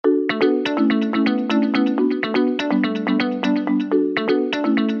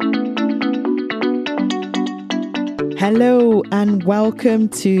Hello and welcome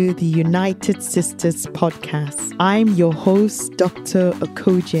to the United Sisters podcast. I'm your host, Dr.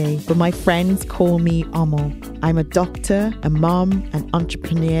 Okoje, but my friends call me Omo. I'm a doctor, a mom, an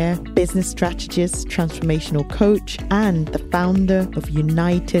entrepreneur, business strategist, transformational coach, and the founder of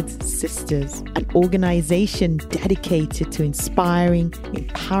United Sisters, an organization dedicated to inspiring,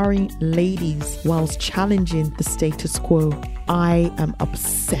 empowering ladies whilst challenging the status quo. I am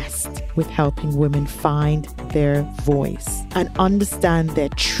obsessed with helping women find their voice and understand their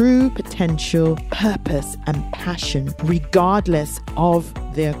true potential, purpose, and passion, regardless of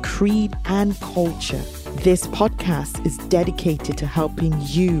their creed and culture. This podcast is dedicated to helping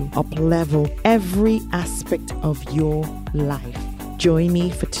you up-level every aspect of your life. Join me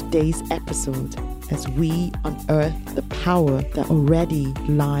for today's episode as we unearth the power that already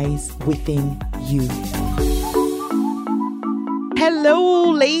lies within you.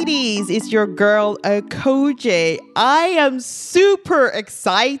 Hello, ladies. It's your girl, Okoje. I am super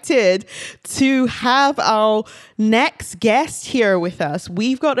excited to have our next guest here with us.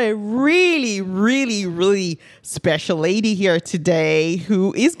 We've got a really special lady here today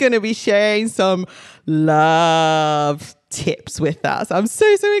who is going to be sharing some love tips with us. I'm so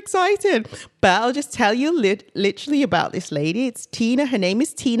excited. But I'll just tell you literally about this lady. It's Tina. Her name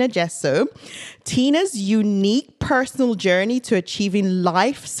is Tina Gesso. Tina's unique personal journey to achieving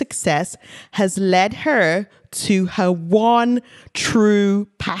life success has led her to her one true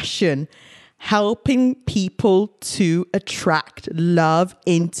passion: helping people to attract love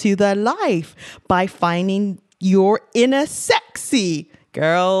into their life by finding your inner sexy.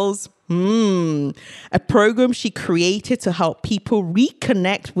 Girls, a program she created to help people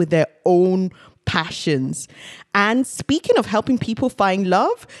reconnect with their own passions. And speaking of helping people find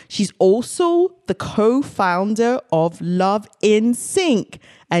love, she's also the co-founder of Love in Sync,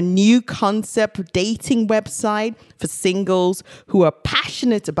 a new concept dating website for singles who are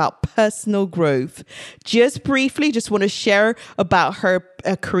passionate about personal growth. Just briefly, just want to share about her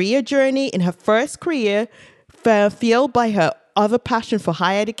career journey. In her first career, fueled by her other passion for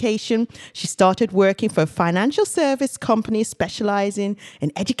higher education, she started working for a financial service company specializing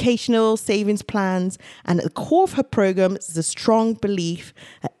in educational savings plans. And at the core of her program is a strong belief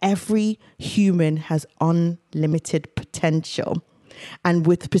that every human has unlimited potential. And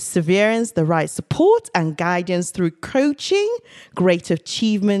with perseverance, the right support and guidance through coaching, great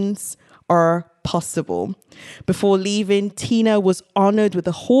achievements are possible. Before leaving, Tina was honored with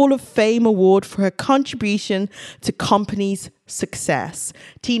the Hall of Fame award for her contribution to companies' success.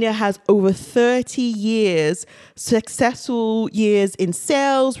 Tina has over 30 years, successful years in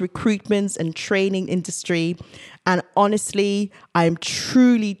sales, recruitments, and training industry. And honestly, I'm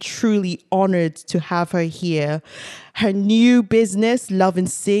truly honored to have her here. Her new business, Love in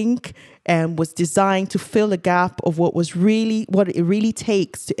Sync, was designed to fill a gap of what it really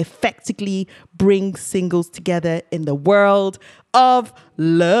takes to effectively bring singles together in the world of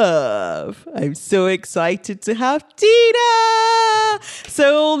love. I'm so excited to have Tina.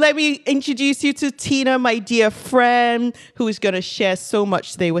 So let me introduce you to Tina, my dear friend, who is going to share so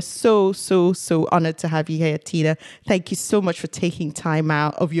much today. We're so honored to have you here, Tina. Thank you so much for taking time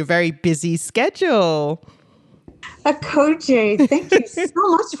out of your very busy schedule. Okoje, thank you so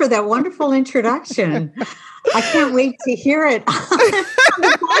much for that wonderful introduction. I can't wait to hear it on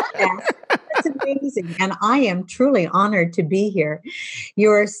the podcast. That's amazing. And I am truly honored to be here.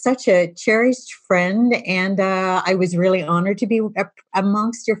 You're such a cherished friend, and I was really honored to be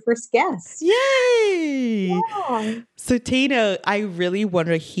amongst your first guests. Yay! Yeah. So Tina, I really want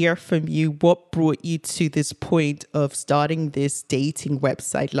to hear from you. What brought you to this point of starting this dating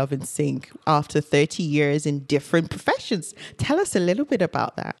website, Love in Sync, after 30 years in different professions? Tell us a little bit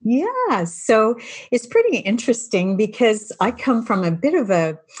about that. Yeah, so it's pretty interesting because I come from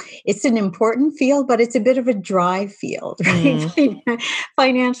it's an important field, but it's a bit of a dry field, right?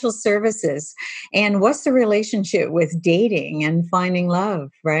 Financial services. And what's the relationship with dating and finding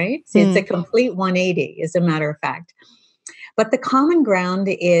love, right? It's a complete 180, as a matter of fact. But the common ground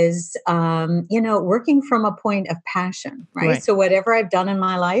is, working from a point of passion, right? So whatever I've done in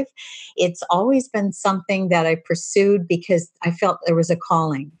my life, it's always been something that I pursued because I felt there was a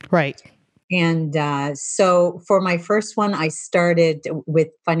calling. Right. And so for my first one, I started with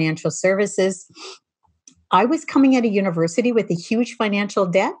financial services. I was coming out of university with a huge financial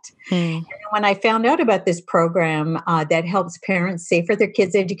debt. And when I found out about this program that helps parents save for their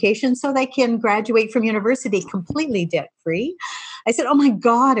kids' education so they can graduate from university completely debt-free, I said, oh my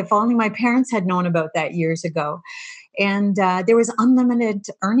God, if only my parents had known about that years ago. And there was unlimited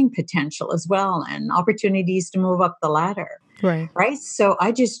earning potential as well and opportunities to move up the ladder. Right. Right. So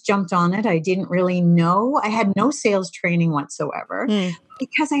I just jumped on it. I didn't really know. I had no sales training whatsoever Mm.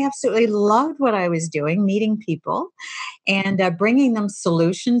 because I absolutely loved what I was doing, meeting people and bringing them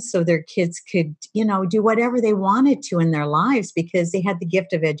solutions so their kids could, do whatever they wanted to in their lives because they had the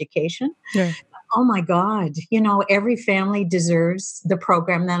gift of education. Yeah. Oh my God, every family deserves the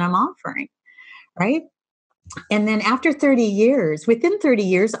program that I'm offering. Right. And then after 30 years, within 30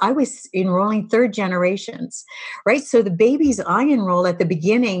 years, I was enrolling third generations, right? So the babies I enroll at the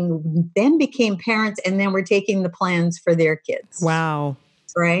beginning then became parents and then were taking the plans for their kids, Wow.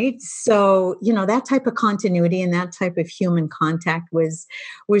 right? So, that type of continuity and that type of human contact was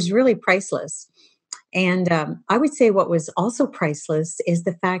really priceless. And I would say what was also priceless is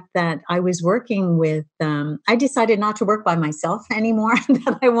the fact that I was working with, I decided not to work by myself anymore,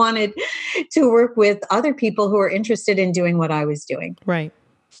 that I wanted to work with other people who were interested in doing what I was doing. Right.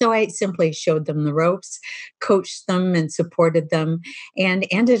 So I simply showed them the ropes, coached them, and supported them, and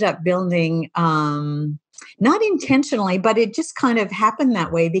ended up building, not intentionally, but it just kind of happened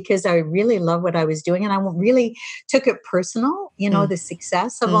that way because I really love what I was doing. And I really took it personal, Mm. the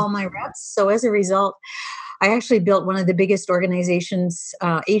success of Mm. all my reps. So as a result, I actually built one of the biggest organizations,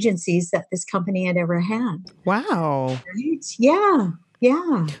 agencies that this company had ever had. Wow. Right? Yeah.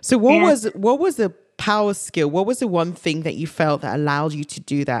 Yeah. So And what was the power skill? What was the one thing that you felt that allowed you to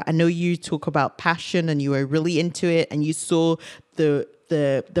do that? I know you talk about passion and you were really into it and you saw the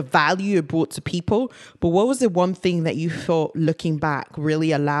value it brought to people, but what was the one thing that you thought looking back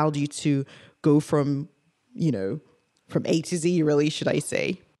really allowed you to go from A to Z, really, should I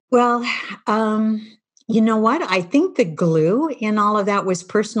say? well, you know what? I think the glue in all of that was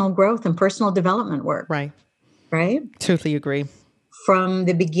personal growth and personal development work, Right. right? Totally agree. From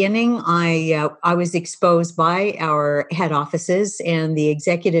the beginning, I was exposed by our head offices and the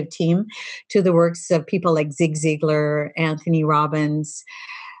executive team to the works of people like Zig Ziglar, Anthony Robbins,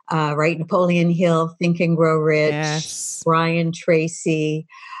 right? Napoleon Hill, Think and Grow Rich, Yes. Brian Tracy.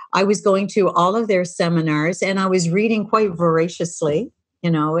 I was going to all of their seminars and I was reading quite voraciously,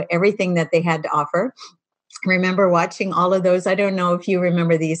 everything that they had to offer. Remember watching all of those. I don't know if you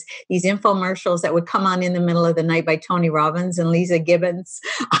remember these infomercials that would come on in the middle of the night by Tony Robbins and Lisa Gibbons.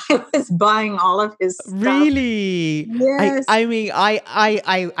 I was buying all of his stuff. Really? Yes. I mean,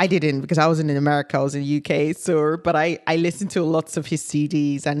 I didn't because I wasn't in America, I was in the UK. So, but I listened to lots of his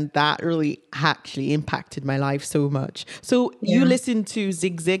CDs and that really actually impacted my life so much. So you Yeah. listened to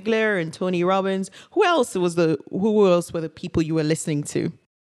Zig Ziglar and Tony Robbins. Who else were the people you were listening to?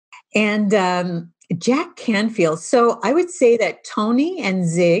 And Jack Canfield. So I would say that Tony and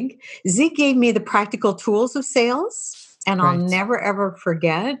Zig gave me the practical tools of sales. And I'll Right. never ever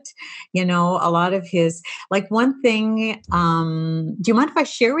forget, a lot of his, like one thing. Do you mind if I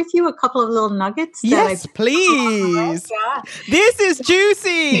share with you a couple of little nuggets that I Yes, picked up along the please. way? This is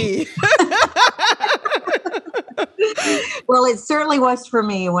juicy. Yeah. Well, it certainly was for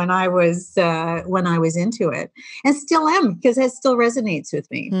me when I was into it, and still am because it still resonates with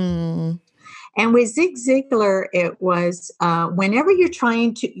me. Hmm. And with Zig Ziglar, it was whenever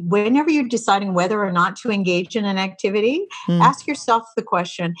you're deciding whether or not to engage in an activity, Hmm. ask yourself the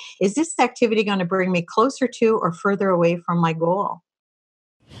question, is this activity going to bring me closer to or further away from my goal?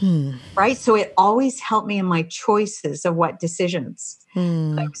 Hmm. Right. So it always helped me in my choices of what decisions I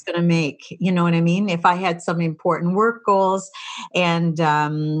Hmm. was going to make. You know what I mean? If I had some important work goals and,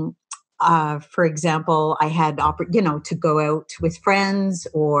 for example, I had, to go out with friends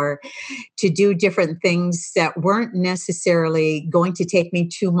or to do different things that weren't necessarily going to take me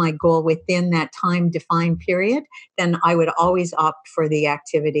to my goal within that time defined period, then I would always opt for the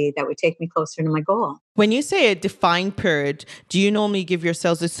activity that would take me closer to my goal. When you say a defined period, do you normally give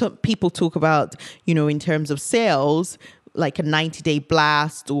yourselves, as some people talk about, in terms of sales, like a 90-day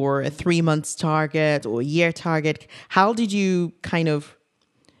blast or a 3 months target or a year target? How did you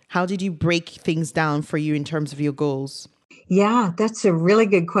break things down for you in terms of your goals? Yeah, that's a really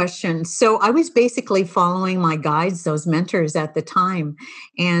good question. So I was basically following my guides, those mentors at the time.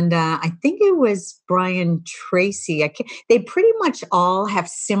 And I think it was Brian Tracy. They pretty much all have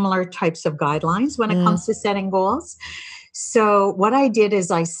similar types of guidelines when it Mm. comes to setting goals. So what I did is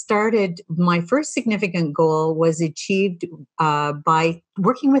I started, my first significant goal was achieved by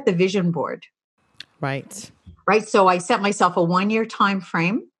working with a vision board, Right. right? So I set myself a 1 year time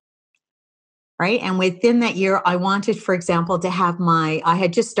frame. Right. And within that year, I wanted, for example, to have I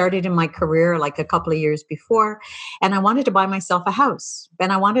had just started in my career like a couple of years before, and I wanted to buy myself a house.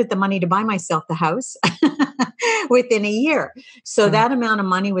 And I wanted the money to buy myself the house within a year. So Wow. that amount of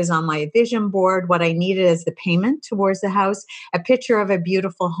money was on my vision board, what I needed as the payment towards the house, a picture of a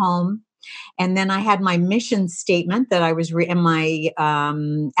beautiful home. And then I had my mission statement that I was and my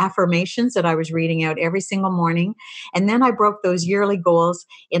affirmations that I was reading out every single morning. And then I broke those yearly goals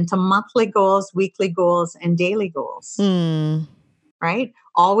into monthly goals, weekly goals, and daily goals. Right?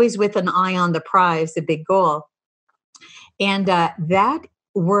 Always with an eye on the prize, the big goal. And that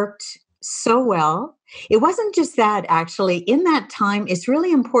worked so well. It wasn't just that, actually. In that time, it's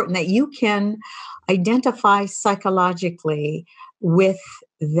really important that you can identify psychologically with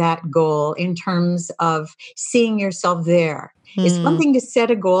that goal in terms of seeing yourself there. It's one thing to set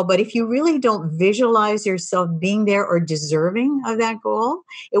a goal, but if you really don't visualize yourself being there or deserving of that goal,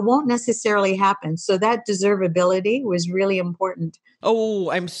 it won't necessarily happen. So that deservability was really important. Oh,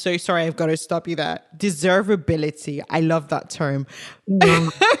 I'm so sorry. I've got to stop you there. Deservability. I love that term.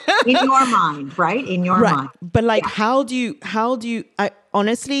 In your mind, right? In your mind. But like, how do you, I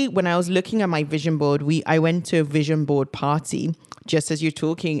honestly, when I was looking at my vision board, I went to a vision board party just as you're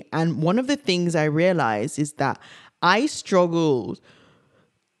talking. And one of the things I realized is that I struggled.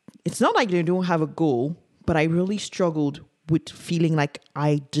 It's not like I don't have a goal, but I really struggled with feeling like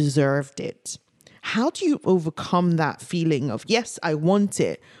I deserved it. How do you overcome that feeling of, yes, I want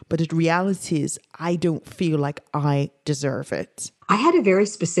it, but the reality is I don't feel like I deserve it? I had a very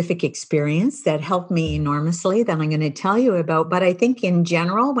specific experience that helped me enormously that I'm going to tell you about. But I think in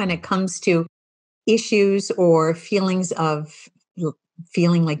general, when it comes to issues or feelings of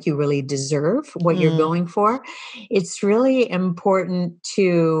feeling like you really deserve what you're going for, it's really important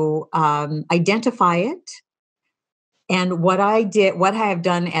to identify it. And what I have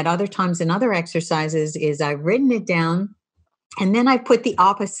done at other times in other exercises is I've written it down, and then I put the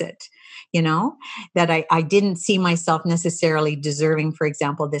opposite, that I didn't see myself necessarily deserving, for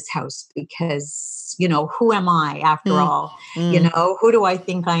example, this house because, who am I after all? Who do I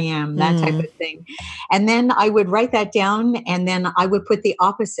think I am? That type of thing. And then I would write that down, and then I would put the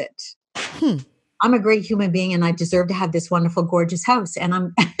opposite. I'm a great human being and I deserve to have this wonderful, gorgeous house. And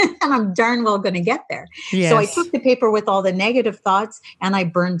I'm and I'm darn well going to get there. Yes. So I took the paper with all the negative thoughts and I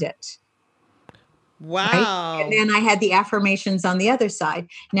burned it. Wow. Right? And then I had the affirmations on the other side.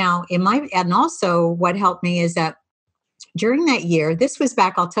 Now, and also what helped me is that during that year, this was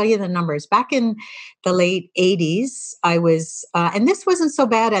back, I'll tell you the numbers, back in the late 80s, I was, and this wasn't so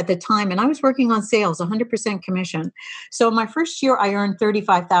bad at the time, and I was working on sales, 100% commission. So my first year, I earned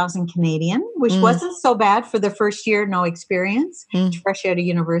 35,000 Canadian, which wasn't so bad for the first year, no experience, fresh out of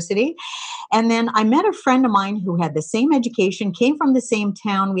university. And then I met a friend of mine who had the same education, came from the same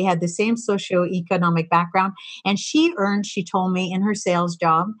town. We had the same socioeconomic background. And she told me in her sales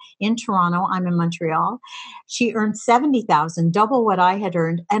job in Toronto, I'm in Montreal, she earned 70,000, double what I had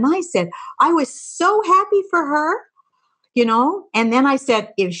earned. And I said, I was so happy for her, and then I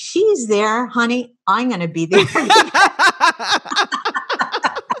said, if she's there, honey, I'm going to be there.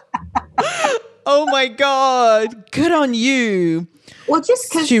 Oh my God. Good on you. Well, just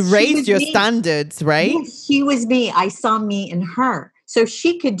because she raised your standards, right? Yeah, she was me. I saw me in her. So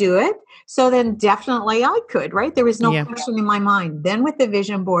she could do it. So then definitely I could, right? There was no question in my mind. Then with the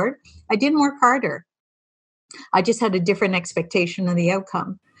vision board, I didn't work harder. I just had a different expectation of the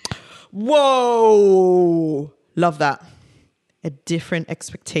outcome. Whoa. Love that. A different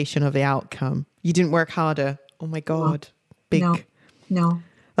expectation of the outcome. You didn't work harder. Oh my God. Big. No.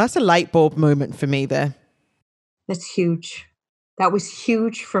 That's a light bulb moment for me there. That's huge. That was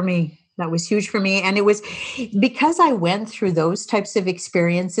huge for me. And it was because I went through those types of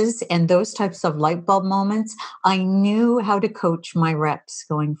experiences and those types of light bulb moments, I knew how to coach my reps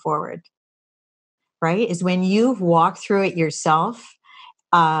going forward. Right? Is when you've walked through it yourself,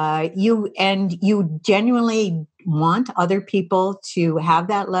 you genuinely want other people to have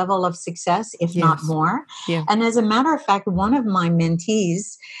that level of success, if not more. Yeah. And as a matter of fact, one of my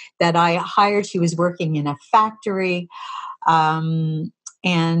mentees that I hired, she was working in a factory, and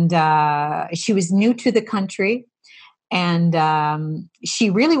she was new to the country, and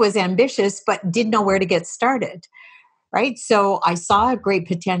she really was ambitious, but didn't know where to get started. Right. So I saw a great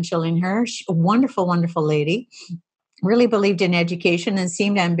potential in her. A wonderful, wonderful lady, really believed in education and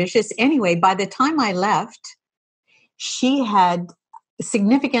seemed ambitious. Anyway, by the time I left, she had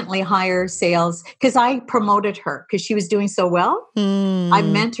significantly higher sales because I promoted her because she was doing so well. I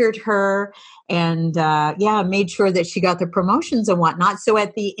mentored her and made sure that she got the promotions and whatnot. So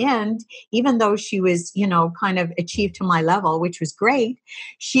at the end, even though she was, kind of achieved to my level, which was great,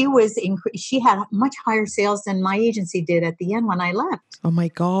 she had much higher sales than my agency did at the end when I left. Oh my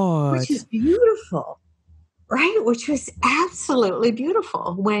God. Which is beautiful. right? Which was absolutely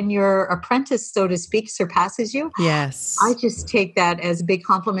beautiful. When your apprentice, so to speak, surpasses you, I Yes. just take that as a big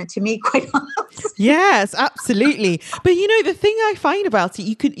compliment to me, quite honestly. Yes, absolutely. But the thing I find about it,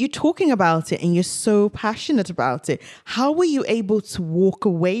 you're talking about it and you're so passionate about it. How were you able to walk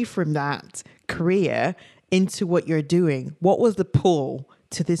away from that career into what you're doing? What was the pull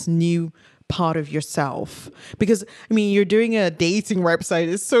to this new part of yourself? Because you're doing a dating website.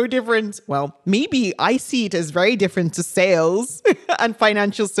 It's so different. Well, maybe I see it as very different to sales and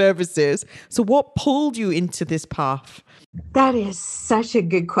financial services. So what pulled you into this path? That is such a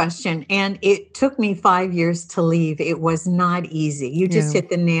good question. And it took me 5 years to leave. It was not easy. You just Yeah. hit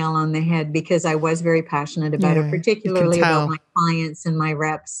the nail on the head because I was very passionate about it, Yeah, you can particularly about tell. my clients and my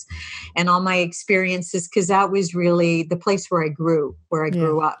reps and all my experiences, because that was really the place where I Yeah.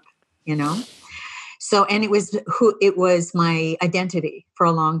 grew up, you know? So, and it was my identity for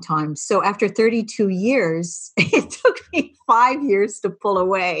a long time. So after 32 years, it took me 5 years to pull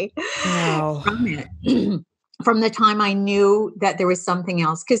away Wow. from it. From the time I knew that there was something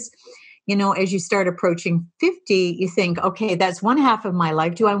else. Because, as you start approaching 50, you think, okay, that's one half of my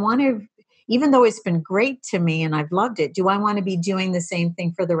life. Do I want to, even though it's been great to me and I've loved it, do I want to be doing the same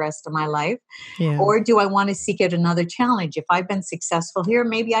thing for the rest of my life? Yeah. Or do I want to seek out another challenge? If I've been successful here,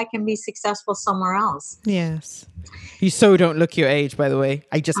 maybe I can be successful somewhere else. Yes. You so don't look your age, by the way.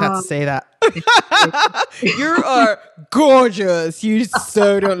 I just had to Um, say that. You are gorgeous. You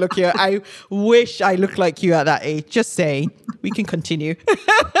so don't look your. I wish I looked like you at that age. Just saying. We can continue.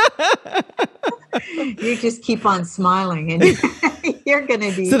 you just keep on smiling and you're going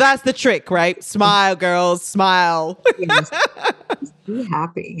to So be, that's the trick, right? Smile, girls, smile. yes, be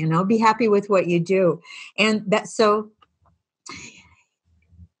happy, be happy with what you do. And so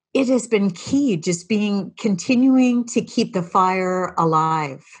it has been key, just continuing to keep the fire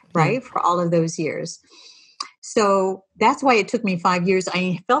alive, Yeah. right? For all of those years. So that's why it took me 5 years.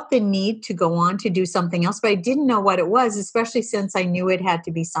 I felt the need to go on to do something else, but I didn't know what it was, especially since I knew it had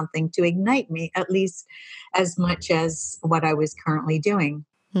to be something to ignite me, at least as much as what I was currently doing.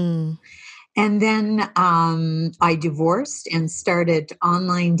 Hmm. And then I divorced and started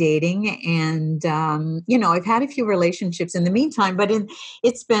online dating. And, I've had a few relationships in the meantime, but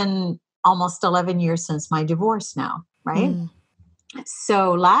it's been almost 11 years since my divorce now, right? Hmm.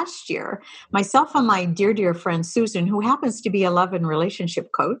 So last year, myself and my dear, dear friend Susan, who happens to be a love and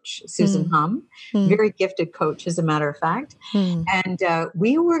relationship coach, Susan Hmm. Hum, very gifted coach, as a matter of fact. Hmm. And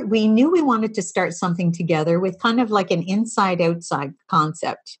we knew we wanted to start something together with kind of like an inside outside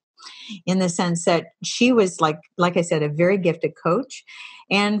concept, in the sense that she was like I said, a very gifted coach.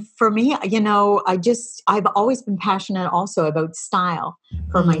 And for me, I've always been passionate also about style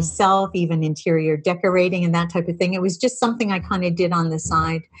for Hmm. myself, even interior decorating and that type of thing. It was just something I kind of did on the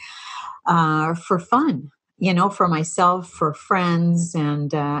side for fun, for myself, for friends,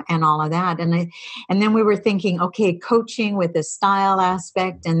 and all of that. And then we were thinking, okay, coaching with the style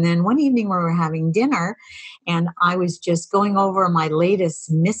aspect. And then one evening we were having dinner, and I was just going over my latest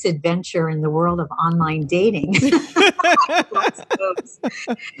misadventure in the world of online dating.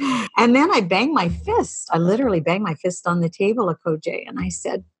 And then I banged my fist. I literally banged my fist on the table of Koje, and I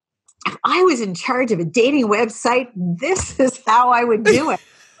said, if I was in charge of a dating website, this is how I would do it.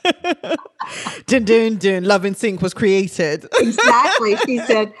 Dun, dun, dun. Love in Sync was created. Exactly. She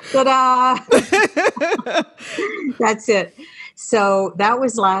said, ta-da. That's it. So that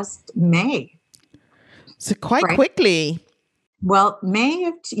was last May. So quite Right. quickly. Well,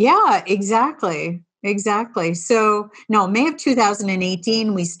 yeah, exactly. Exactly. So, no, May of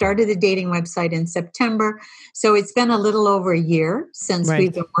 2018, we started the dating website in September. So it's been a little over a year since we've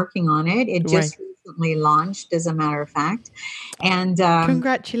Right. been working on it. It just recently launched, as a matter of fact. And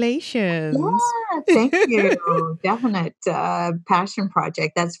Congratulations. yeah, thank you. Definite passion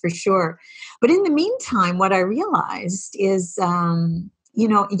project, that's for sure. But in the meantime, what I realized is, and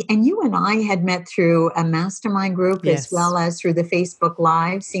you and I had met through a mastermind group as Yes. well as through the Facebook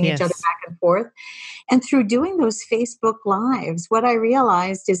Live, seeing each other Yes. back and forth. And through doing those Facebook Lives, what I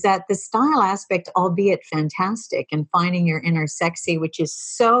realized is that the style aspect, albeit fantastic, and finding your inner sexy, which is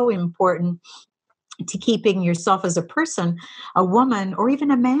so important to keeping yourself as a person, a woman, or even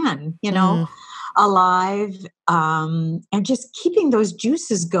a man, Mm. alive, and just keeping those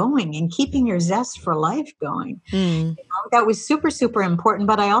juices going and keeping your zest for life going. Mm. That was super, super important.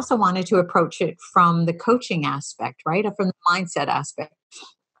 But I also wanted to approach it from the coaching aspect, right? Or from the mindset aspect.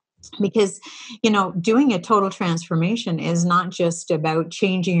 Because, doing a total transformation is not just about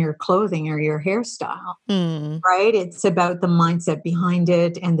changing your clothing or your hairstyle. Mm. Right? It's about the mindset behind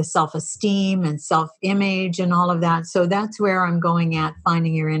it and the self-esteem and self-image and all of that. So that's where I'm going at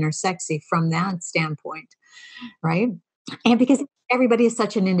finding your inner sexy from that standpoint. right? And because everybody is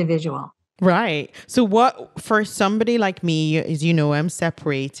such an individual. Right. So what for somebody like me, as you know, I'm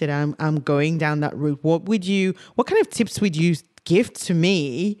separated. I'm going down that route. What kind of tips would you give to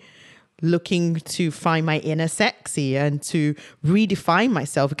me looking to find my inner sexy and to redefine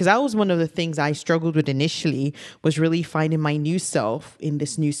myself? Because that was one of the things I struggled with initially, was really finding my new self in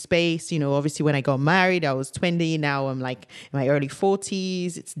this new space. You know, obviously when I got married, I was 20. Now I'm like in my early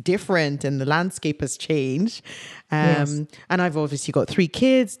 40s. It's different and the landscape has changed. Yes. And I've obviously got 3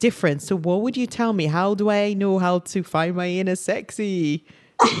 kids, different. So what would you tell me? How do I know how to find my inner sexy?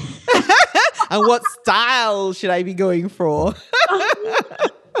 And what style should I be going for?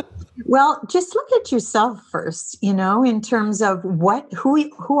 Well, just look at yourself first, in terms of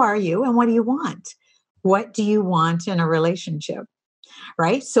who are you and what do you want? What do you want in a relationship?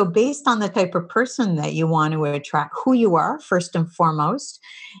 Right? So based on the type of person that you want to attract, who you are first and foremost,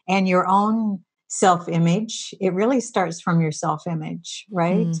 and your own self-image, it really starts from your self-image,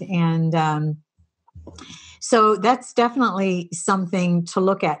 right? And so that's definitely something to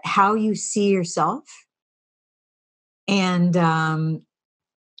look at, how you see yourself. And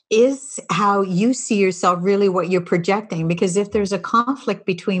is how you see yourself really what you're projecting? Because if there's a conflict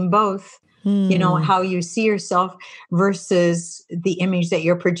between both, how you see yourself versus the image that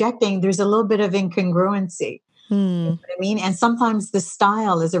you're projecting, there's a little bit of incongruency. You know what I mean? And sometimes the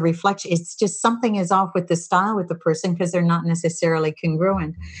style is a reflection. It's just something is off with the style with the person because they're not necessarily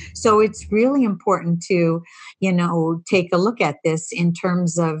congruent. So it's really important to, take a look at this in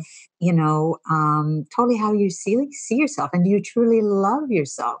terms of, totally how you see yourself. And do you truly love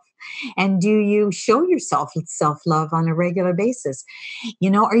yourself? And do you show yourself self-love on a regular basis?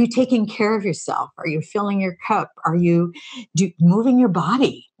 Are you taking care of yourself? Are you filling your cup? Are you moving your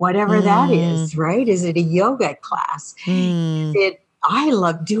body? Whatever that is, right? Is it a yoga class? I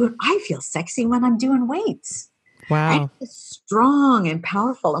feel sexy when I'm doing weights. Wow. Right? It's strong and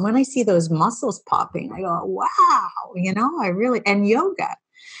powerful. And when I see those muscles popping, I go, wow, and yoga.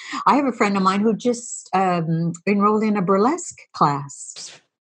 I have a friend of mine who just enrolled in a burlesque class.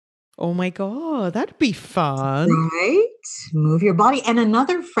 Oh my God, that'd be fun. Right? Move your body. And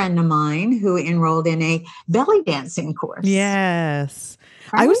another friend of mine who enrolled in a belly dancing course. Yes.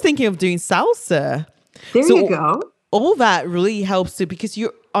 Right? I was thinking of doing salsa. There you go. All that really helps too, because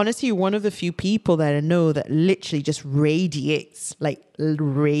you're honestly one of the few people that I know that literally just radiates,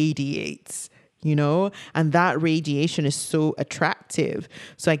 and that radiation is so attractive.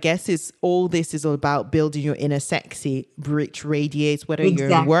 So I guess this is all about building your inner sexy, which radiates, whether you're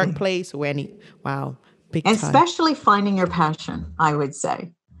in the workplace or big time. Especially finding your passion, I would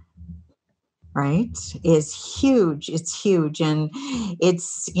say. Right, is huge. It's huge. And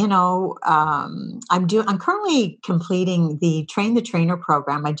it's, I'm currently completing the Train the Trainer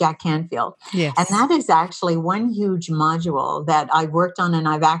program by Jack Canfield. Yes. And that is actually one huge module that I worked on, and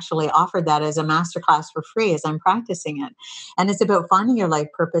I've actually offered that as a masterclass for free as I'm practicing it. And it's about finding your life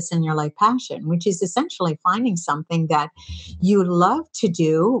purpose and your life passion, which is essentially finding something that you love to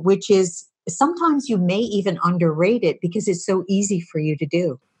do, which is sometimes you may even underrate it because it's so easy for you to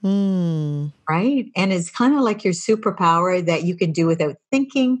do. Right? And it's kind of like your superpower that you can do without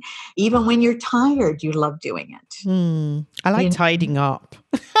thinking. Even when you're tired, you love doing it. I like tidying up.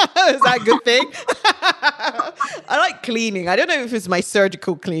 Is that a good thing? I like cleaning. I don't know if it's my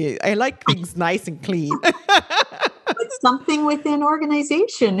surgical clean. I like things nice and clean. But something within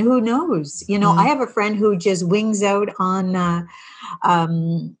organization, who knows? I have a friend who just wings out on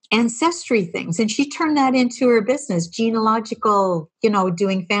ancestry things, and she turned that into her business, genealogical,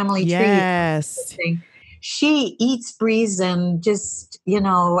 doing family yes. tree. She eats, breathes, and just,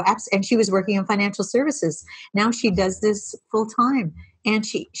 and she was working in financial services. Now she does this full time, and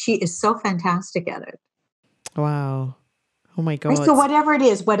she is so fantastic at it. Wow. Oh my God. Right? So whatever it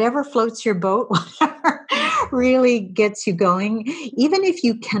is, whatever floats your boat, whatever really gets you going, even if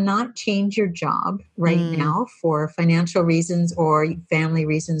you cannot change your job right now for financial reasons or family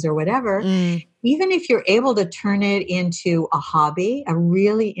reasons or whatever, even if you're able to turn it into a hobby, a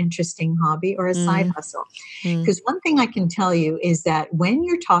really interesting hobby or a side hustle. Because one thing I can tell you is that when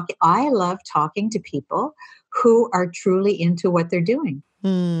you're talking, I love talking to people who are truly into what they're doing.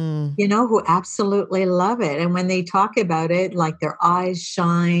 Who absolutely love it. And when they talk about it, like their eyes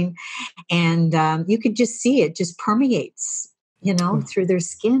shine, and you could just see it just permeates, through their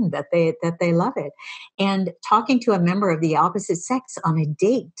skin that they love it. And talking to a member of the opposite sex on a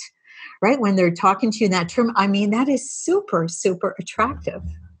date, right? When they're talking to you in that term, I mean, that is super, super attractive.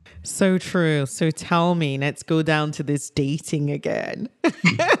 So true. So tell me, let's go down to this dating again.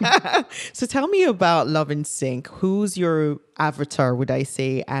 So tell me about Love in Sync. Who's your avatar, would I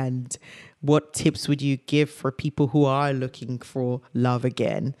say? And what tips would you give for people who are looking for love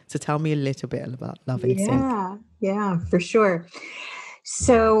again? So tell me a little bit about Love in Sync. Yeah, for sure.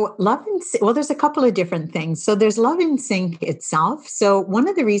 So, well, there's a couple of different things. So, there's Love in Sync itself. So, one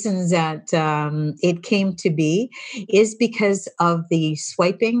of the reasons that it came to be is because of the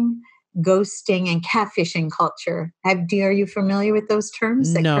swiping, ghosting, and catfishing culture. Are you familiar with those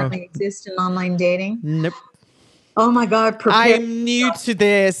terms that No. currently exist in online dating? Nope. Oh my God, prepare. I'm new to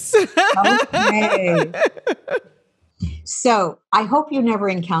this. Okay. So I hope you never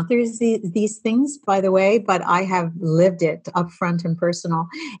encounter these things, by the way, but I have lived it up front and personal,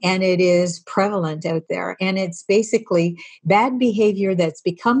 and it is prevalent out there. And it's basically bad behavior that's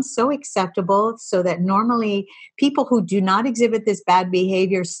become so acceptable so that normally people who do not exhibit this bad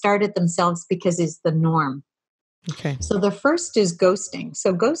behavior start it themselves because it's the norm. Okay. So the first is ghosting.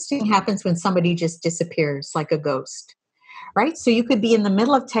 So ghosting happens when somebody just disappears like a ghost. Right? So you could be in the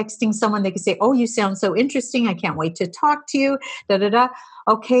middle of texting someone. They could say, "Oh, you sound so interesting. I can't wait to talk to you. Da, da, da.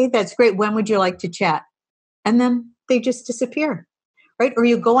 Okay, that's great. When would you like to chat?" And then they just disappear. Right? Or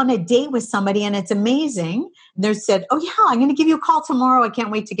you go on a date with somebody and it's amazing. They said, "Oh, yeah, I'm going to give you a call tomorrow. I can't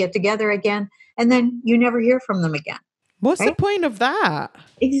wait to get together again." And then you never hear from them again. What's right? the point of that?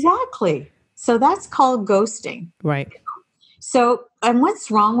 Exactly. So that's called ghosting. Right. So, and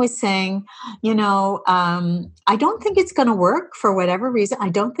what's wrong with saying, I don't think it's going to work for whatever reason. I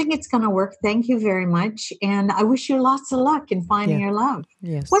don't think it's going to work. Thank you very much. And I wish you lots of luck in finding your love.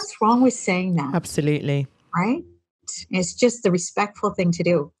 Yes. What's wrong with saying that? Absolutely. Right? It's just the respectful thing to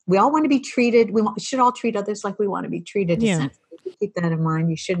do. We all want to be treated. We should all treat others like we want to be treated. Yeah. Keep that in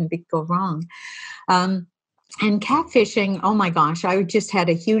mind. You shouldn't go wrong. And catfishing, oh my gosh, I just had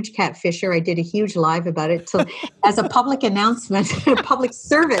a huge catfisher. I did a huge live about it as a public announcement, public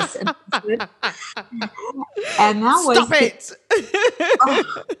service announcement. And that was... Stop it!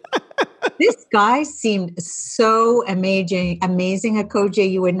 This guy seemed so amazing, Akojay,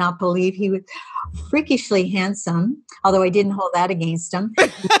 you would not believe. He was freakishly handsome, although I didn't hold that against him.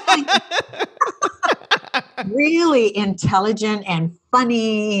 Really intelligent and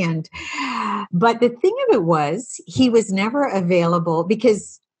funny, but the thing of it was he was never available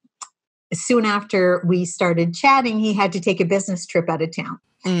because soon after we started chatting, he had to take a business trip out of town.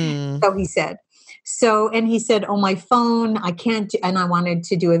 So he said, and he said, "Oh, my phone, I can't," and I wanted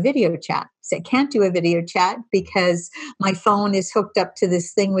to do a video chat. So I can't do a video chat because my phone is hooked up to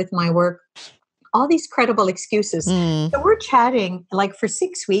this thing with my work. All these credible excuses. So we're chatting like for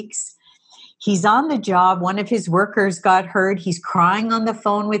 6 weeks. He's on the job. One of his workers got hurt. He's crying on the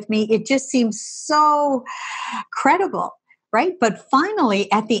phone with me. It just seems so credible, right? But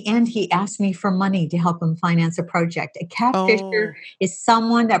finally, at the end, he asked me for money to help him finance a project. A catfisher is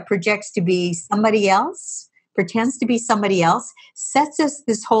someone that projects to be somebody else, pretends to be somebody else, sets us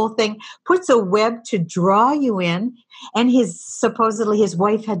this whole thing, puts a web to draw you in. And supposedly his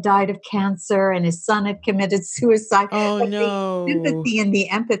wife had died of cancer and his son had committed suicide. Oh, no. The sympathy and the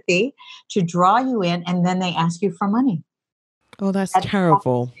empathy to draw you in, and then they ask you for money. Oh, that's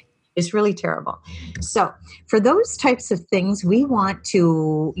terrible. It's really terrible. So for those types of things, we want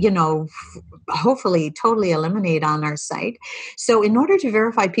to, hopefully totally eliminate on our site. So in order to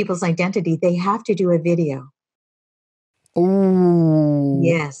verify people's identity, they have to do a video. Oh.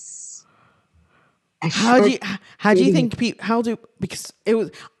 Yes. How do you think people, because it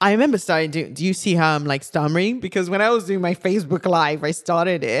was, I remember do you see how I'm like stammering? Because when I was doing my Facebook Live, I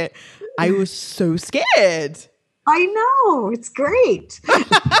started it, I was so scared. I know, it's great.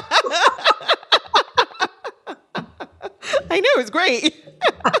 I know, it's great.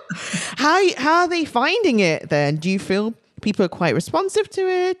 How are they finding it then? Do you feel people are quite responsive to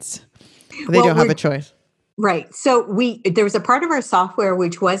it? They don't have a choice. Right. So there was a part of our software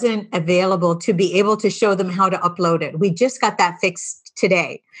which wasn't available to be able to show them how to upload it. We just got that fixed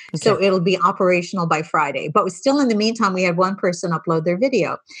today. Okay. So it'll be operational by Friday. But still in the meantime, we had one person upload their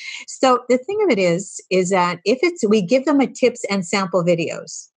video. So the thing of it is that we give them a tips and sample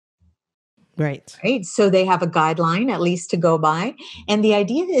videos. Right. So they have a guideline at least to go by. And the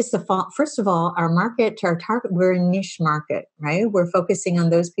idea is first of all, our target, we're a niche market, right? We're focusing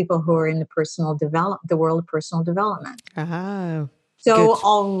on those people who are in the world of personal development. Oh, so good.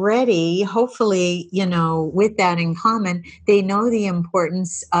 Already, hopefully, with that in common, they know the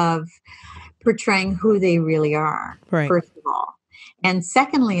importance of portraying who they really are, right. First of all. And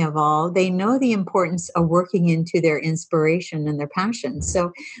secondly of all, they know the importance of working into their inspiration and their passion.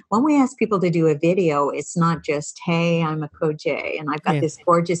 So when we ask people to do a video, it's not just, "Hey, I'm Akojay and I've got this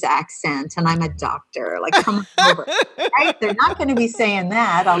gorgeous accent and I'm a doctor. Like, come over." Right? They're not going to be saying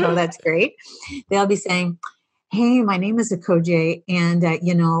that, although that's great. They'll be saying, Hey, my name is Akoje. And,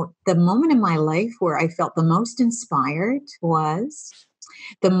 the moment in my life where I felt the most inspired was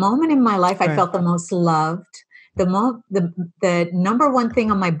the moment in my life I Right. felt the most loved. The number one thing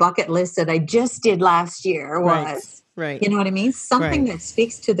on my bucket list that I just did last year Right. was, Right. you know what I mean? Something Right.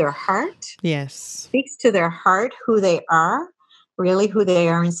 that Yes. speaks to their heart, who they are, really who they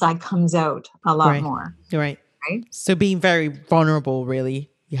are inside comes out a lot Right. more, Right. right? So being very vulnerable, really,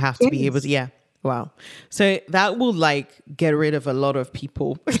 you have to be able to, Yes. yeah. Wow. So that will like get rid of a lot of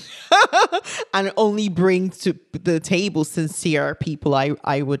people and only bring to the table sincere people,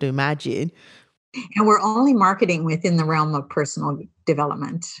 I would imagine. And we're only marketing within the realm of personal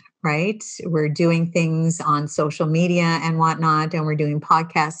development, right? We're doing things on social media and whatnot, and we're doing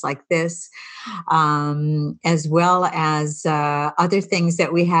podcasts like this, as well as other things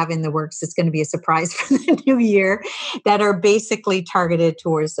that we have in the works. It's going to be a surprise for the new year that are basically targeted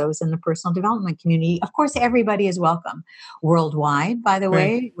towards those in the personal development community. Of course, everybody is welcome worldwide, by the Right.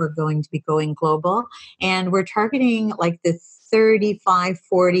 way. We're going to be going global, and we're targeting like the 35,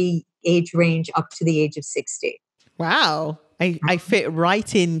 40 age range up to the age of 60. Wow. I fit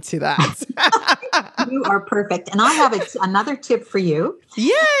right into that. You are perfect. And I have another tip for you,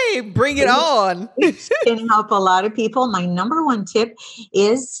 Yay. Bring it on. which can help a lot of people. My number one tip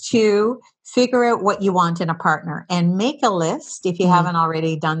is to figure out what you want in a partner and make a list, if you haven't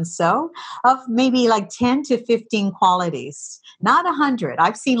already done so, of maybe like 10 to 15 qualities, not 100.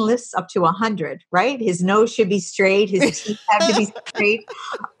 I've seen lists up to 100, right? His nose should be straight, his teeth have to be straight,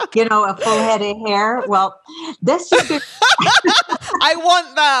 a full head of hair. Well, this just I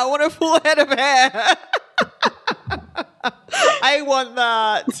want that. I want a full head of hair. I want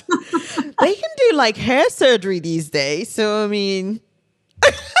that. They can do like hair surgery these days. So, I mean,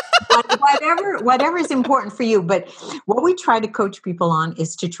 whatever is important for you. But what we try to coach people on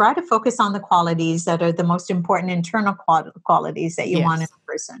is to try to focus on the qualities that are the most important internal qualities that you want in yes. a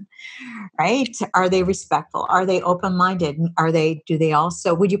person, right? Are they respectful? Are they open-minded?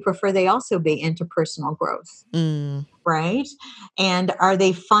 Would you prefer they also be into personal growth? Mm, Right? And are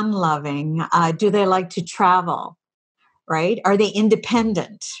they fun loving? Do they like to travel? Right? Are they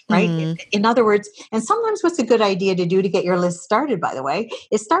independent? Right? mm, In other words, and sometimes what's a good idea to do to get your list started, by the way,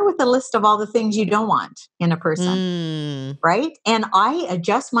 is start with a list of all the things you don't want in a person. mm. Right. And I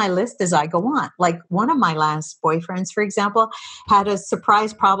adjust my list as I go on. Like one of my last boyfriends, for example, had a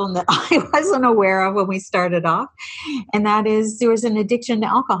surprise problem that I wasn't aware of when we started off. And that is there was an addiction to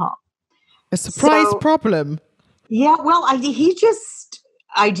alcohol. A surprise So problem. yeah, well, I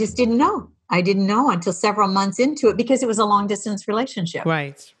just didn't know. I didn't know until several months into it because it was a long distance relationship,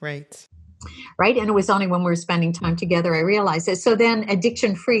 Right, right. right? And it was only when we were spending time together I realized it. So then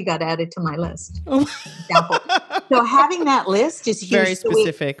addiction free got added to my list. Oh. Example. So having that list is huge. Very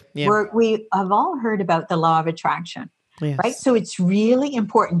specific. Yeah. We have all heard about the law of attraction. Right. Yes. So it's really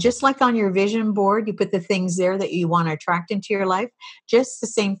important. Just like on your vision board, you put the things there that you want to attract into your life, just the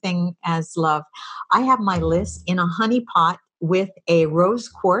same thing as love. I have my list in a honey pot with a rose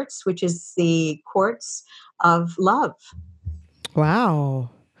quartz, which is the quartz of love. Wow.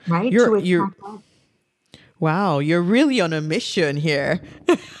 Right. You're To you're attract love. wow, you're really on a mission here.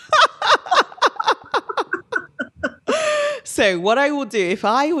 So what I will do, if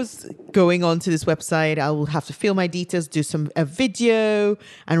I was going onto this website, I will have to fill my details, do a video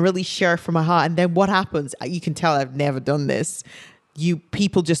and really share from my heart. And then what happens? You can tell I've never done this.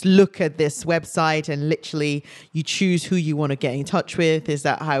 People just look at this website and literally you choose who you want to get in touch with. Is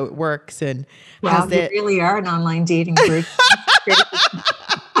that how it works? And Well, you really are an online dating group.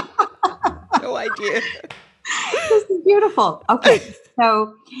 no idea. This is beautiful. Okay.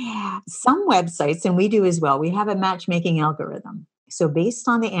 So some websites, and we do as well, we have a matchmaking algorithm. So based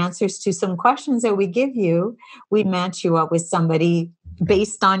on the answers to some questions that we give you, we match you up with somebody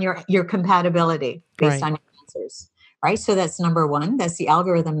based on your compatibility, based Right. on your answers. Right. So that's number one. That's the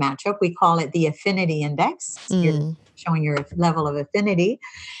algorithm matchup. We call it the affinity index. You're showing your level of affinity.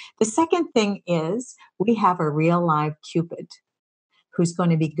 The second thing is we have a real live Cupid who's going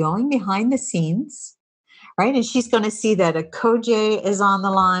to be going behind the scenes. Right. And she's going to see that a Koje is on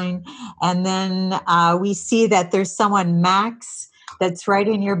the line. And then we see that there's someone, Max, that's right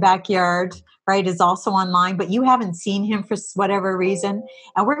in your backyard, right, is also online, but you haven't seen him for whatever reason.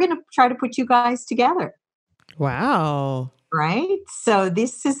 And we're going to try to put you guys together. Wow. Right. So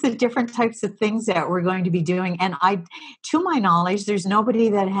this is the different types of things that we're going to be doing. And to my knowledge, there's nobody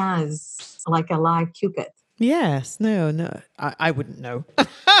that has like a live Cupid. Yes. No. I wouldn't know.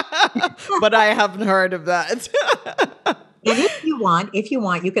 But I haven't heard of that. And if you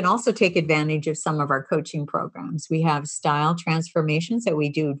want, you can also take advantage of some of our coaching programs. We have style transformations that we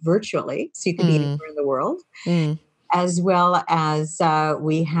do virtually, so you can be anywhere in the world, Mm. as well as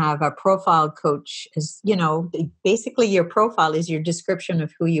we have a profile coach. As you know, basically your profile is your description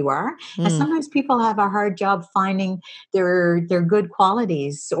of who you are. And sometimes people have a hard job finding their good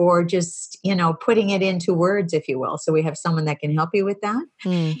qualities, or just, putting it into words, if you will. So we have someone that can help you with that,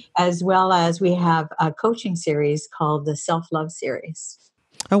 as well as we have a coaching series called the Self-Love Series.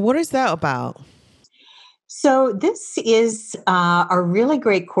 And what is that about? So this is a really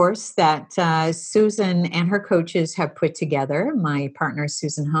great course that Susan and her coaches have put together, my partner,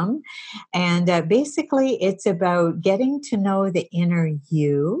 Susan Hum. And basically, it's about getting to know the inner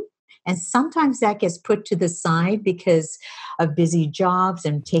you. And sometimes that gets put to the side because of busy jobs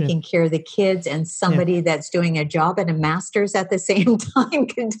and taking care of the kids, and somebody that's doing a job and a master's at the same time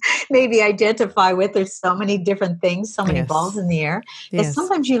could maybe identify with. There's so many different things, so many balls in the air, that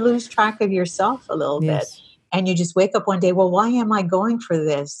sometimes you lose track of yourself a little bit. And you just wake up one day, well, why am I going for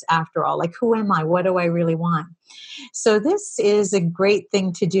this after all? Like, who am I? What do I really want? So this is a great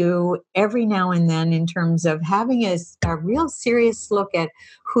thing to do every now and then, in terms of having a real serious look at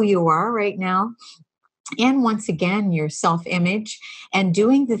who you are right now. And once again, your self-image, and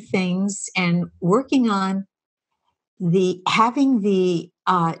doing the things and working on having the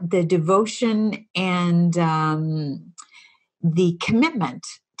devotion and the commitment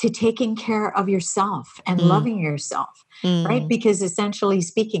to taking care of yourself and loving yourself, right? Because essentially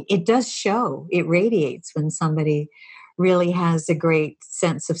speaking, it does show, it radiates when somebody really has a great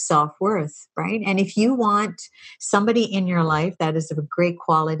sense of self-worth, right? And if you want somebody in your life that is of a great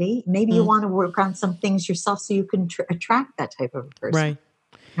quality, maybe you want to work on some things yourself so you can attract that type of a person.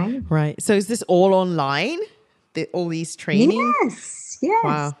 Right. So is this all online? All these trainings? Yes.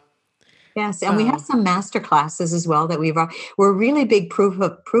 Wow. Yes, and we have some master classes as well that we're really big proof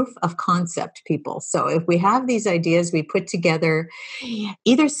of concept people. So if we have these ideas, we put together.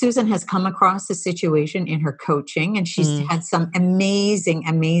 Either Susan has come across a situation in her coaching, and she's had some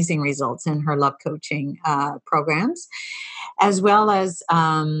amazing results in her love coaching programs, as well as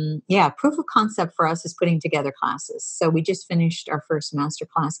proof of concept for us is putting together classes. So we just finished our first master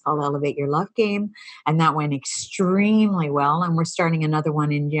class called Elevate Your Love Game, and that went extremely well. And we're starting another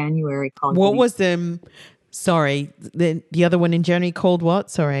one in January called. What was the other one in January called what?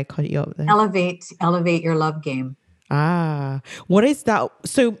 Sorry, I cut you up there. Elevate Your Love Game. What is that?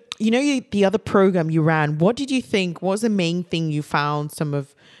 So, the other program you ran, what did you think? What was the main thing you found some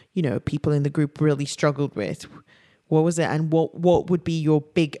of, people in the group really struggled with? What was it? And what would be your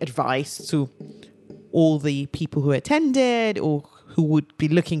big advice to all the people who attended or who would be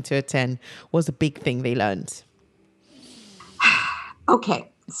looking to attend? What was a big thing they learned?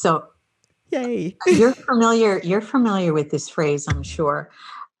 Okay. So yay. You're familiar with this phrase, I'm sure.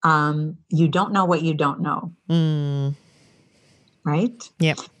 You don't know what you don't know. Right?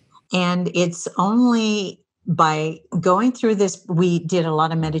 Yep. And it's only by going through this, we did a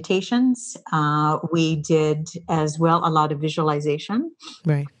lot of meditations. We did as well a lot of visualization.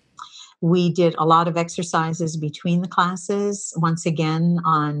 Right. We did a lot of exercises between the classes, once again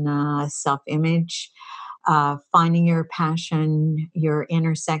on self-image, finding your passion, your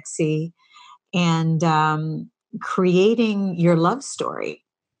inner sexy, and creating your love story.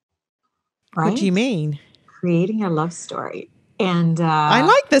 Right? What do you mean? Creating your love story. And I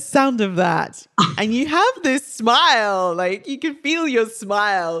like the sound of that. And you have this smile, like you can feel your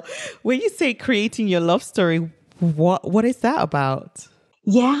smile. When you say creating your love story, what is that about?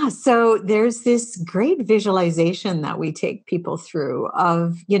 Yeah, so there's this great visualization that we take people through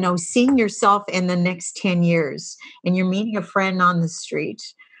of, seeing yourself in the next 10 years, and you're meeting a friend on the street,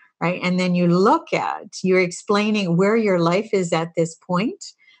 right? And then you're explaining where your life is at this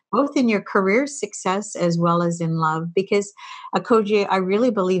point, both in your career success as well as in love. Because, Koji, I really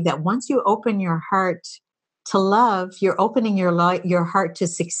believe that once you open your heart to love, you're opening your heart to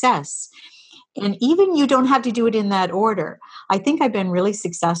success. And even you don't have to do it in that order. I think I've been really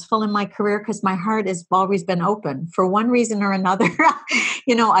successful in my career because my heart has always been open for one reason or another.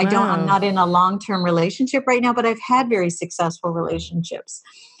 I'm not in a long-term relationship right now, but I've had very successful relationships.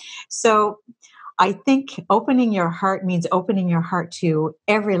 So I think opening your heart means opening your heart to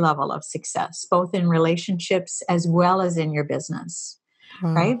every level of success, both in relationships as well as in your business,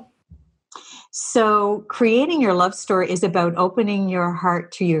 right? So creating your love story is about opening your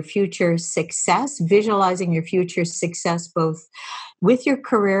heart to your future success, visualizing your future success, both with your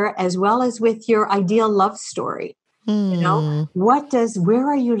career as well as with your ideal love story. Where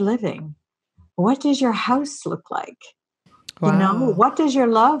are you living? What does your house look like? Wow. What does your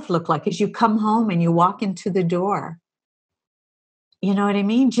love look like as you come home and you walk into the door? You know what I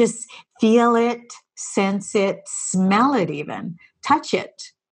mean? Just feel it, sense it, smell it even, touch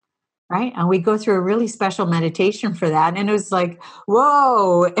it. Right. And we go through a really special meditation for that. And it was like,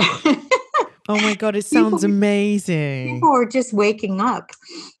 whoa. Oh my God, it people, sounds amazing. people are just waking up.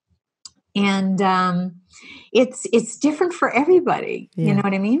 And it's different for everybody. Yeah. You know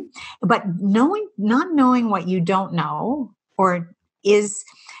what I mean? But not knowing what you don't know, or is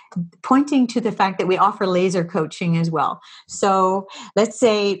pointing to the fact that we offer laser coaching as well. So let's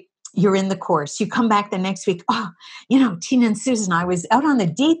say you're in the course, you come back the next week. Oh, Tina and Susan, I was out on a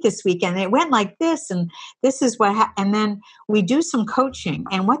date this weekend. It went like this, and this is what and then we do some coaching.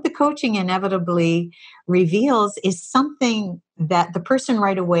 And what the coaching inevitably reveals is something that the person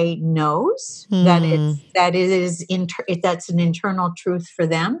right away knows that's an internal truth for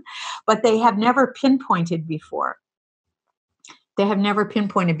them, but they have never pinpointed before. I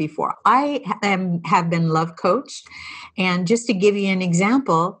have been love coached. And just to give you an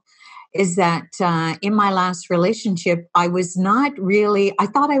example, is that in my last relationship, I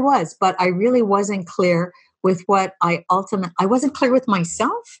thought I was, but I really wasn't clear with what I wasn't clear with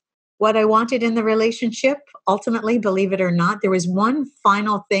myself, what I wanted in the relationship. Ultimately, believe it or not, there was one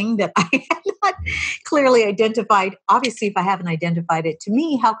final thing that I had not clearly identified. Obviously, if I haven't identified it to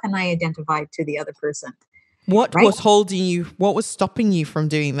me, how can I identify it to the other person? What was holding you? What was stopping you from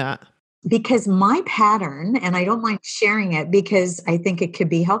doing that? Because my pattern, and I don't mind sharing it because I think it could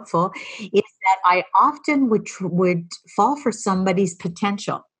be helpful, is that I often would fall for somebody's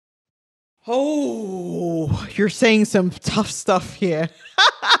potential. Oh, you're saying some tough stuff here.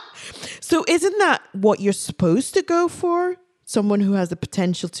 So isn't that what you're supposed to go for? Someone who has the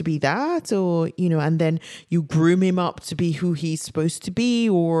potential to be that, or, and then you groom him up to be who he's supposed to be,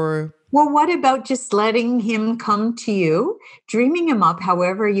 or... Well, what about just letting him come to you, dreaming him up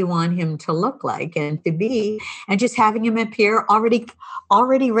however you want him to look like and to be, and just having him appear already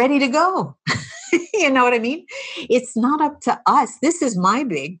ready to go? You know what I mean? It's not up to us. This is my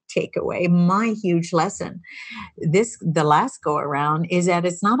big takeaway, my huge lesson. The last go around is that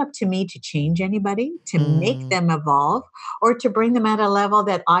it's not up to me to change anybody, to make them evolve, or to bring them at a level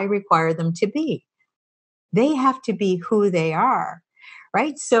that I require them to be. They have to be who they are.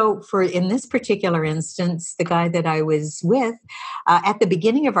 Right. So in this particular instance, the guy that I was with at the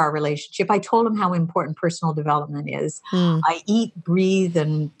beginning of our relationship, I told him how important personal development is. I eat, breathe,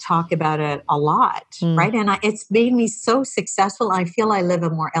 and talk about it a lot. Right. And it's made me so successful. I feel I live a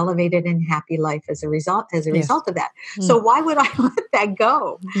more elevated and happy life as a result of that. So why would I let that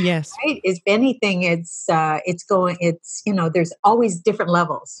go? Yes. Right. If anything, there's always different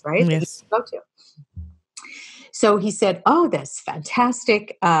levels. Right. Yes. That you go to. So he said, "Oh, that's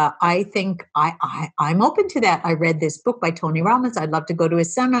fantastic. I think I'm open to that. I read this book by Tony Robbins. I'd love to go to a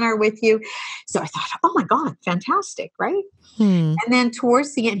seminar with you." So I thought, "Oh my God, fantastic, right?" And then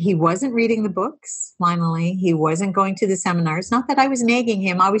towards the end, he wasn't reading the books. Finally, he wasn't going to the seminars. Not that I was nagging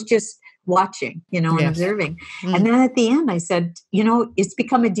him. I was just watching, and observing. And then at the end, I said, "It's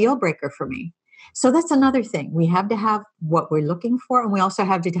become a deal breaker for me." So that's another thing. We have to have what we're looking for, and we also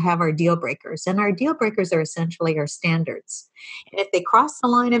have to have our deal breakers. And our deal breakers are essentially our standards. And if they cross the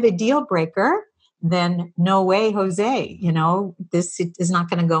line of a deal breaker, then no way, Jose, this is not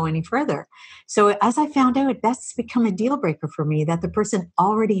going to go any further. So as I found out, that's become a deal breaker for me, that the person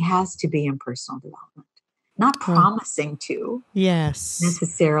already has to be in personal development. Not promising to,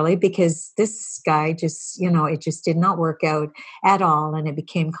 necessarily, because this guy just, it just did not work out at all. And it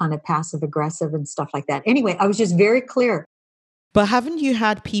became kind of passive aggressive and stuff like that. Anyway, I was just very clear. But haven't you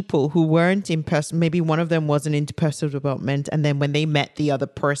had people who weren't in person, maybe one of them wasn't into personal development, and then when they met the other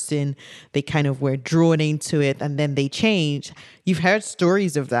person, they kind of were drawn into it and then they changed? You've heard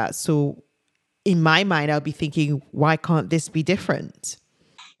stories of that. So in my mind, I'll be thinking, why can't this be different?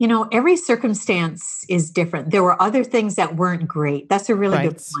 Every circumstance is different. There were other things that weren't great. That's a really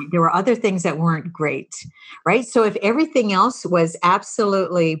good point. There were other things that weren't great, right? So if everything else was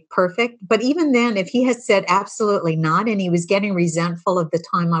absolutely perfect, but even then, if he had said absolutely not, and he was getting resentful of the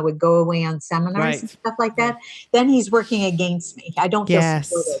time I would go away on seminars and stuff like that, then he's working against me. I don't feel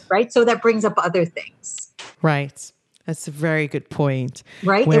supported, right? So that brings up other things. Right. That's a very good point.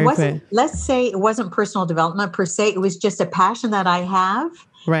 Right? Let's say it wasn't personal development per se. It was just a passion that I have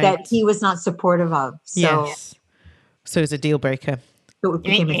that he was not supportive of. So, so it's a deal breaker. So it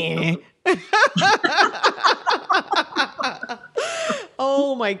became a deal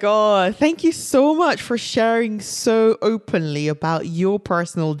Oh my God. Thank you so much for sharing so openly about your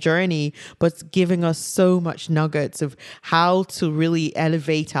personal journey, but giving us so much nuggets of how to really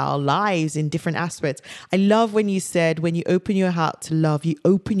elevate our lives in different aspects. I love when you said, when you open your heart to love, you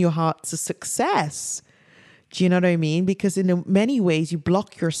open your heart to success. Do you know what I mean? Because in many ways, you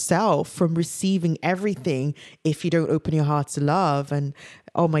block yourself from receiving everything if you don't open your heart to love. And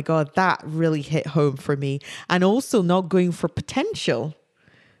oh my God, that really hit home for me. And also not going for potential,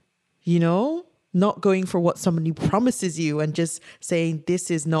 not going for what somebody promises you and just saying, this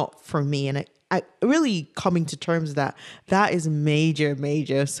is not for me. And I really coming to terms with that is major,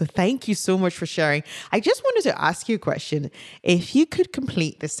 major. So thank you so much for sharing. I just wanted to ask you a question. If you could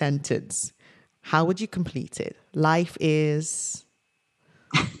complete the sentence, how would you complete it? Life is...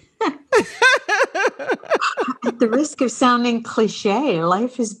 At the risk of sounding cliche,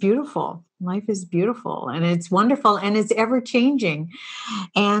 life is beautiful. Life is beautiful and it's wonderful and it's ever changing.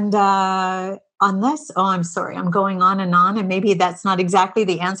 And I'm sorry, I'm going on, and maybe that's not exactly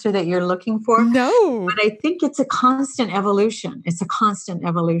the answer that you're looking for. No. But I think it's a constant evolution. It's a constant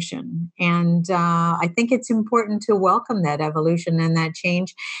evolution. And I think it's important to welcome that evolution and that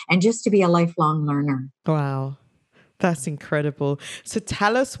change and just to be a lifelong learner. Wow. That's incredible. So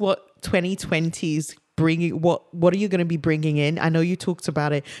tell us what 2020's bringing, what are you going to be bringing in? I know you talked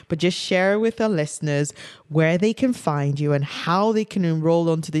about it, but just share with our listeners where they can find you and how they can enroll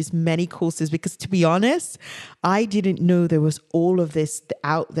onto these many courses. Because to be honest, I didn't know there was all of this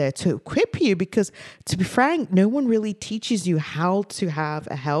out there to equip you, because to be frank, no one really teaches you how to have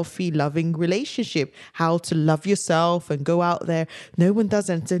a healthy, loving relationship, how to love yourself and go out there. No one does.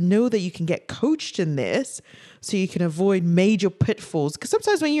 And to know that you can get coached in this so you can avoid major pitfalls. Because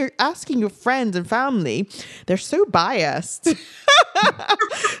sometimes when you're asking your friends and family, they're so biased. So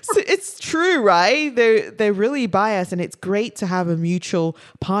it's true, right? They're really biased, and it's great to have a mutual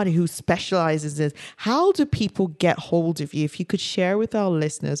party who specializes in. How do people get hold of you? If you could share with our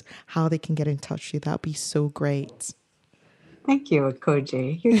listeners how they can get in touch with you, that'd be so great. Thank you,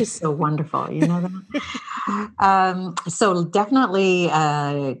 Koji. You're just so wonderful. You know that? So definitely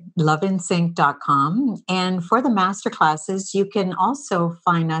loveinsync.com. And for the masterclasses, you can also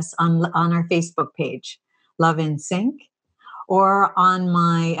find us on our Facebook page, Love in Sync, or on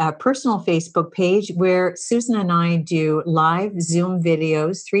my personal Facebook page, where Susan and I do live Zoom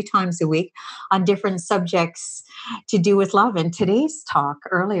videos 3 times a week on different subjects to do with love. And today's talk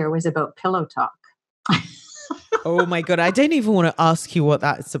earlier was about pillow talk. Oh my God, I don't even want to ask you what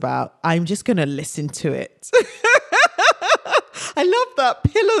that's about. I'm just going to listen to it. I love that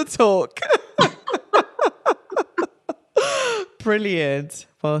pillow talk. Brilliant.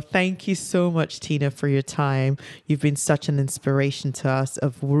 Well, thank you so much, Tina, for your time. You've been such an inspiration to us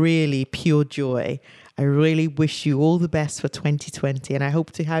of really pure joy. I really wish you all the best for 2020, and I hope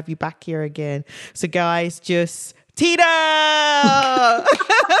to have you back here again. So guys, just... Tina!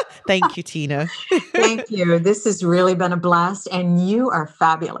 Thank you, Tina. Thank you. This has really been a blast, and you are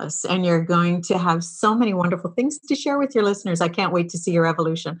fabulous, and you're going to have so many wonderful things to share with your listeners. I can't wait to see your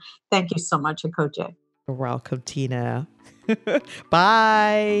evolution. Thank you so much, Akoje. You're welcome, Tina.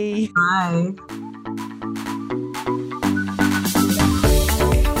 Bye. Bye.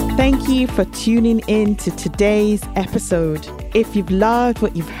 Thank you for tuning in to today's episode. If you've loved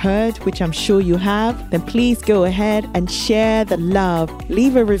what you've heard, which I'm sure you have, then please go ahead and share the love,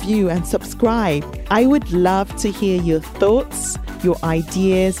 leave a review and subscribe. I would love to hear your thoughts, your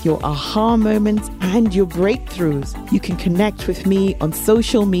ideas, your aha moments, and your breakthroughs. You can connect with me on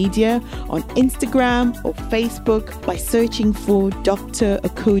social media, on Instagram or Facebook by searching for Dr.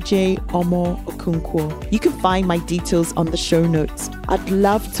 Akoje Omo Okonkwo. You can find my details on the show notes. I'd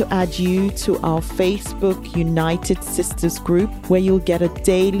love to add you to our Facebook United Sisters group, where you'll get a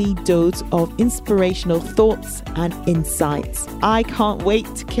daily dose of inspirational thoughts and insights. I can't wait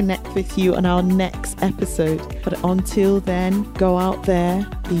to connect with you on our next episode. But until then, go out there,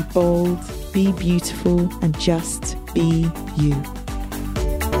 be bold, be beautiful, and just be you.